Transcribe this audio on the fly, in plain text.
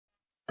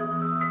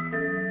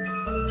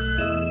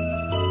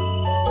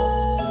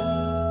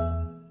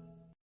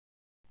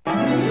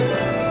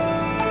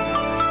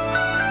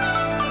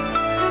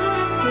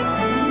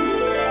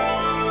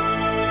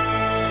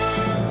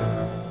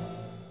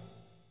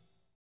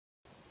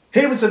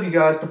Hey, what's up you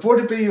guys? Before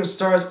the video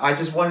starts, I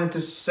just wanted to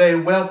say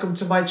welcome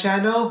to my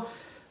channel.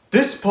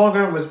 This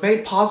program was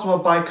made possible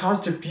by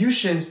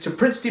contributions to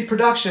Princeton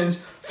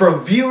Productions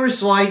from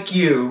viewers like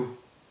you.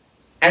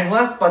 And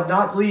last but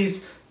not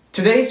least,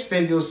 today's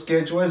video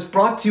schedule is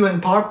brought to you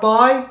in part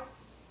by...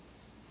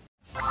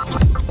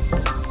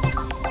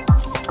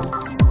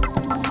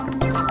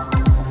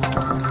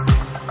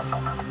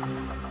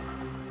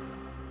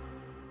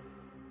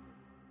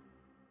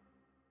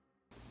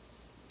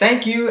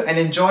 Thank you and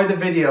enjoy the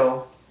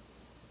video.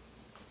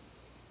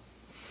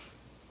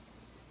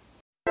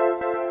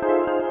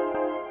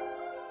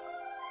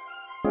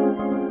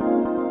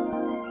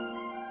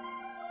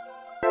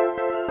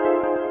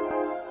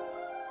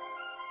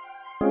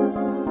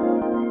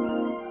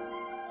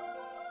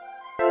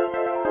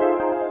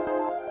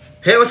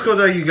 Hey, what's going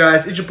on you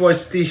guys? It's your boy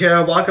Steve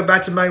here. Welcome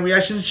back to my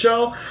reaction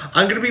show.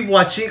 I'm going to be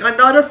watching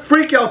another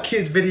Freakout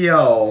Kid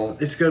video.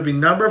 It's going to be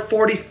number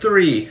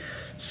 43.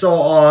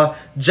 So,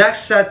 Jack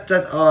said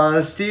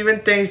that, Steven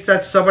thinks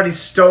that somebody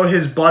stole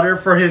his butter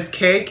for his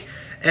cake.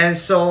 And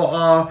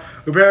so,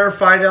 we better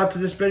find out to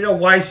this video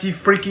why is he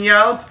freaking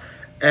out.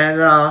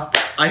 And,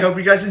 I hope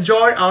you guys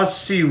enjoy. I'll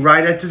see you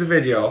right into the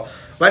video.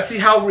 Let's see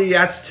how he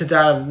reacts to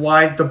that,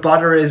 why the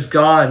butter is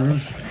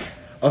gone.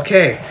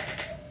 Okay,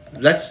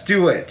 let's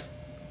do it.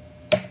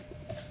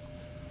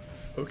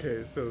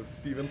 Okay, so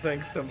Steven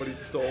thinks somebody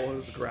stole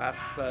his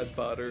grass-fed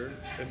butter,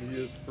 and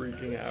he is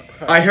freaking out.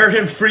 I heard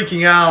him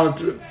freaking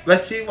out.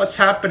 Let's see what's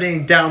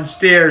happening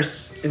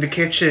downstairs in the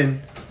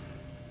kitchen.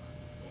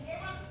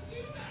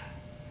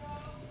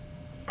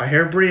 I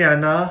hear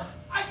Brianna.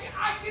 I'm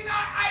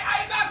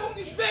not going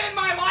to spend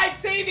my life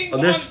savings.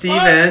 Oh, there's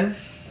Steven.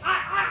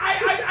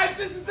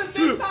 This is the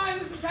fifth time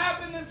this has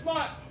happened this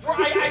month. Where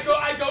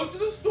I go to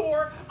the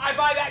store, I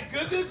buy that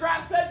good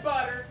grass-fed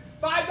butter,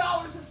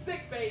 $5 a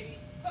stick, baby.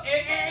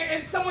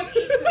 And someone eats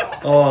it all.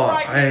 Oh,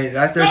 right?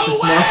 That's no his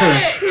way!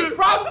 mother. It's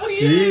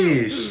probably you.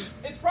 Jeez.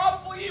 It's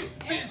probably you.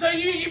 So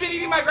you've been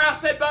eating my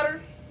grass-fed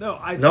butter? No,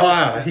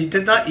 he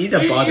did not eat the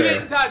butter. You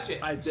didn't touch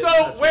it. I did so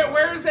touch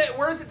where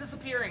is it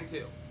disappearing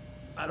to?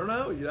 I don't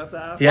know. You have to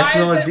ask. He has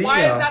no idea.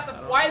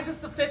 Why is this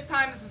the fifth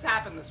time this has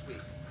happened this week?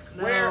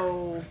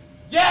 No.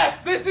 Yes,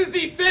 this is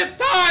the fifth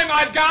time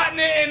I've gotten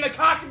it in the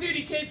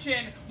cock-a-doodle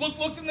kitchen.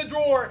 Looked in the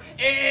drawer,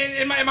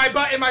 and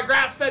my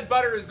grass-fed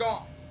butter is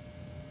gone.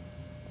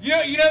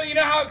 You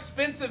know how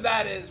expensive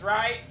that is,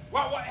 right?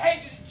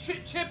 Hey,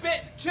 just chip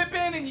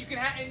in, and you can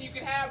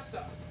have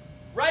some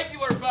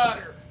regular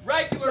butter.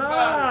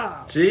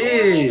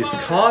 Jeez,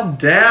 calm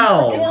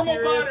down. Normal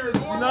butter.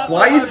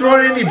 Why are you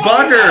throwing any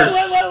butters?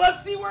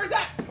 Let's see where's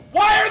that.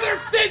 Why are there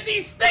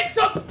 50 sticks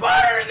of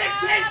butter in the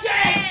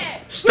kitchen?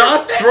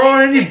 Stop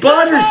throwing any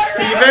butter,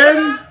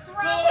 Steven.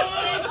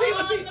 Let's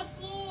see.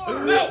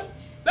 No,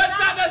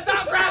 that's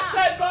not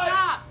grass-fed butter.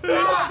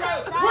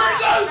 Where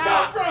did those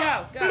come from?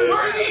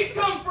 Where did these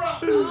come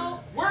from?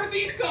 Where did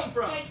these come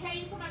from? They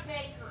came from a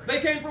bakery. They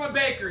came from a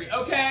bakery,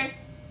 okay.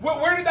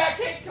 Where did that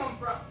cake come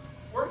from?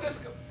 Where did this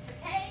come? The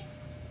cake?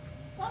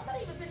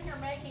 Somebody was in here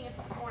making it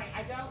this morning.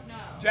 I don't know.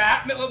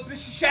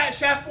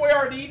 Chef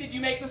Boyardee, did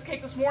you make this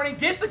cake this morning?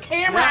 Get the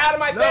camera out of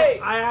my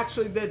face. I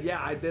actually did.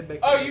 Yeah, I did make.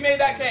 Oh, you made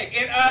that cake.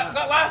 And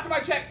last time I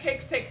checked,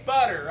 cakes take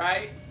butter,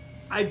 right?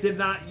 I did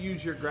not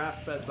use your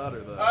grass-fed butter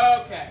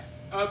though.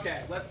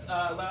 Okay. Let's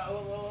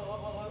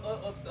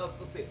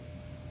see.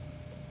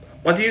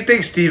 What do you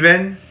think,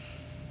 Steven?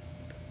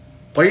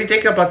 What do you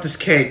think about this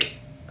cake?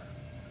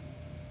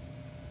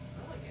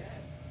 Really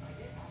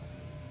good.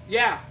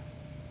 Yeah.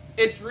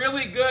 It's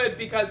really good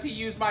because he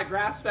used my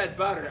grass-fed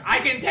butter. I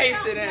can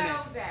taste it in it.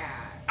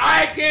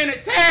 I can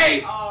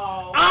taste.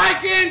 Oh, I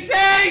can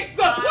taste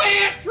the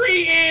plant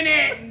tree in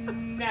it.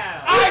 No.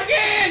 I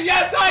can.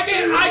 Yes, I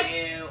can.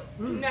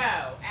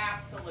 No,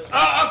 absolutely.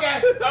 Oh,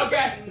 okay.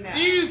 No.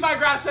 You used my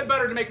grass-fed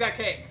butter to make that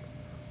cake.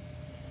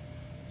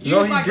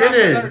 No, he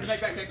didn't.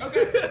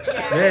 Okay.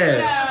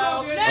 Man.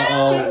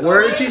 No.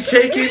 Where is he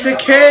taking the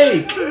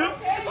cake? Wait,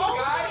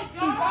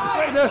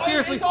 no,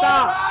 seriously,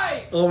 stop.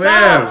 Oh,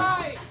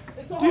 man.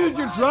 Dude,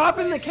 you're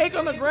dropping the cake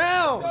on the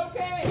ground.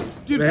 Okay.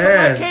 Dude,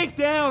 Man. put my cake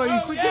down. Are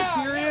you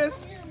freaking serious?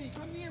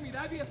 Come near me.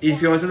 That'd be a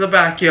He's going to the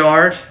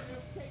backyard.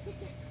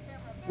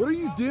 What are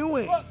you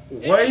doing?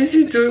 What is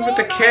he doing with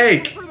the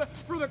cake?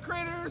 For the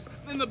critters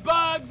and the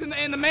bugs and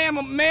the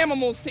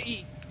mammals to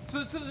eat.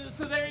 So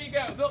there you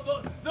go.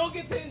 They'll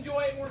get to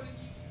enjoy it more than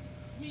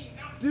me.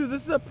 Dude,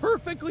 this is a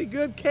perfectly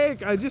good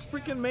cake. I just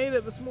freaking made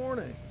it this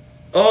morning.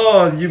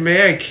 Oh, you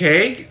made a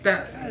cake?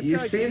 Yeah, It like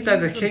seems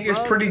that the leaves cake and is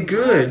bugs pretty and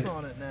good. grass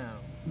on it now.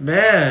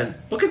 Man,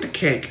 look at the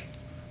cake.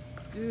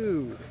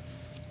 Dude.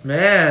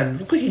 Man,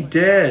 look what he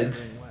did.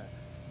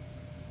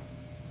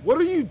 What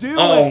are you doing?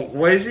 Oh,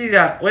 what is he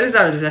got? What is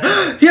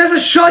that? He has a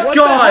shotgun!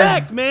 What the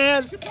heck,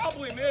 man? You should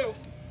probably move.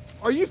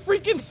 Are you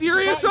freaking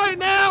serious right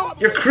now?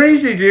 You're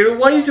crazy, dude.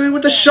 What are you doing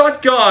with the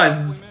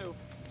shotgun?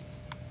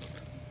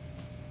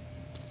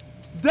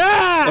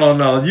 Dad! Oh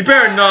no, you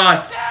better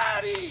not.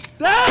 Daddy!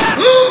 Dad!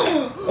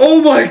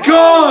 Oh my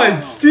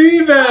god,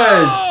 Steven!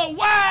 Oh,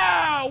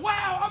 wow!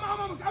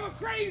 I'm a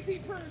crazy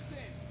person.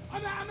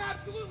 I'm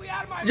absolutely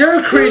out of my.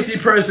 You're a crazy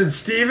person,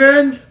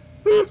 Steven.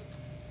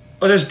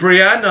 Oh, there's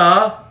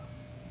Brianna.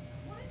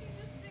 What did you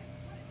just do?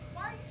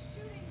 Why are you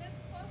shooting this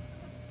close to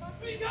the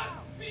fucking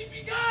house?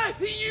 Because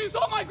he used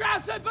all my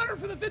grass-fed butter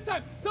for the 5th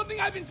time. Something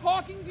I've been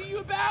talking to you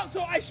about.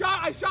 So I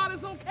shot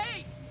his little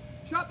cake.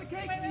 Shot the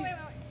cake. Wait. Where'd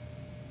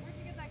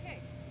you get that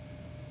cake?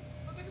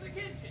 Look at the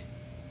kitchen.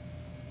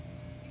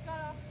 You got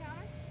it off the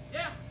counter?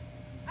 Yeah.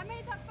 I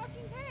made that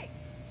fucking cake.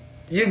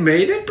 You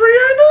made it,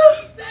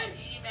 Brianna? He said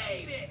he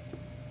made it.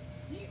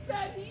 He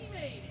said he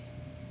made it.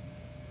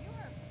 You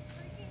are a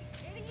freaking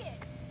idiot.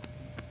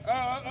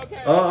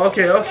 Okay. Oh,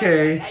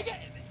 okay. Take it.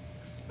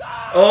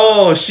 Stop.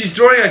 Oh, she's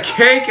throwing a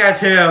cake at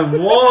him.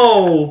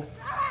 Whoa.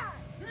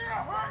 You're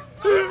hurt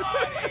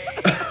somebody.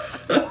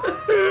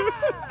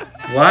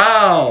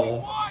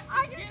 Wow.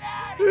 I get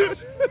out of here.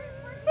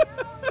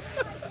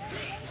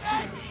 He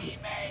said he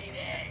made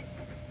it.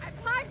 I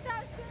piped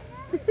that shit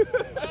and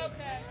everything.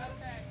 Okay,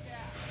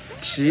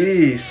 yeah. Jeez.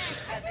 He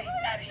said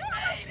he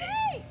made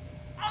it.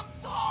 I'm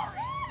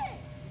sorry.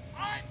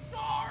 I'm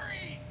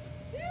sorry.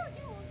 Dude,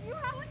 you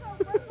had like a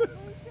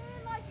resolution,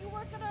 like you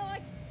were gonna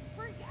like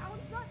freak out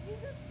and stuff. You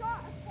just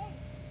shot a cake.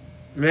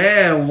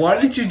 Man,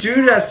 why did you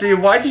do that, Steve?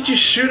 Why did you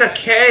shoot a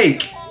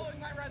cake? Following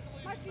my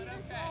resolution, My but feet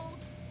are cold.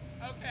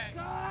 okay.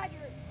 God,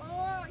 you're so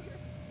hurt.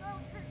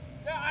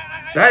 Yeah,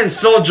 I That is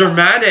so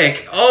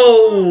dramatic.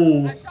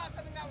 Oh. I shot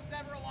something that was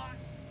never alive.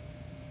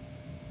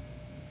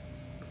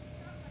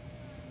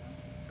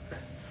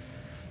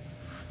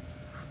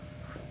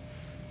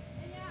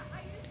 And yeah,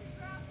 I used your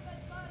grass-fed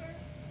butter,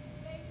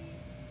 baby.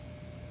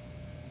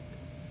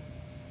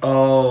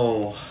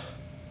 Oh.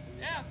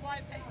 Yeah, that's why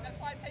it tastes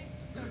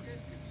so good. Because you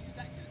use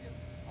that good.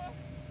 Oh.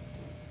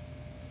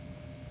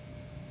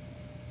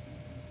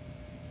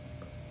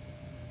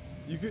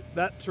 You could,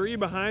 that tree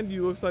behind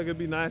you looks like it'd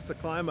be nice to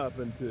climb up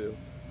into.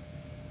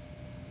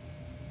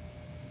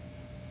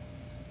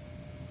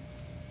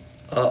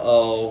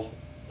 Uh-oh.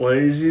 What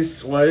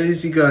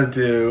is he gonna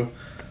do?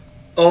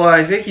 Oh,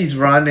 I think he's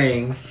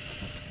running.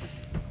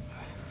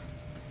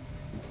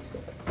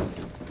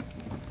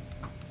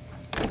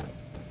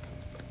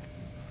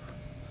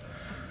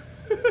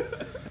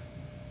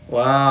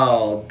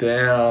 Wow,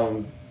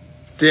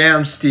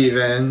 damn,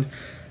 Steven.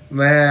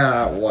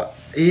 Man, what?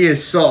 He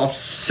is so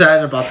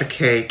upset about the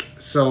cake.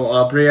 So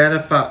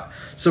Brianna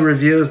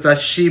reveals that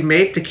she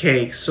made the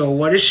cake. So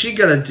what is she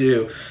gonna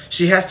do?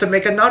 She has to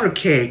make another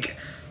cake.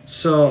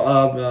 So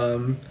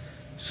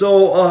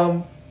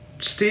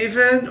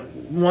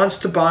Steven wants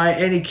to buy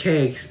any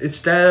cakes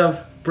instead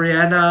of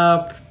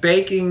Brianna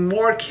baking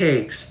more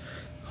cakes.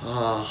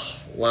 Oh,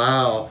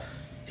 wow.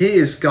 He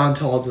is gone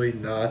totally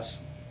nuts.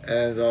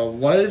 And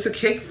what is the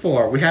cake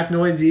for? We have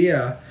no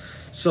idea.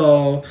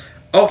 So,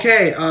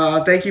 okay,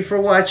 thank you for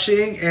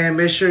watching, and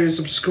make sure you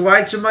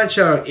subscribe to my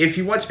channel if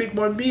you want to make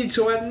more me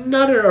to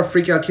another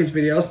Freak Out Kids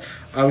videos.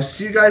 I will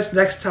see you guys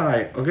next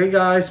time. Okay,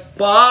 guys,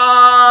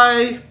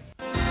 bye!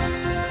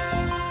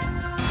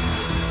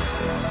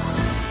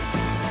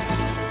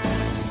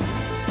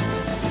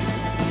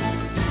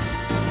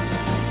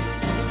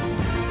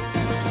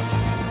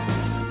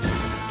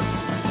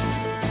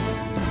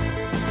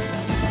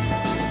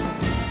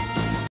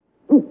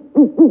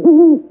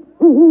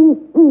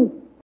 Mm-hmm.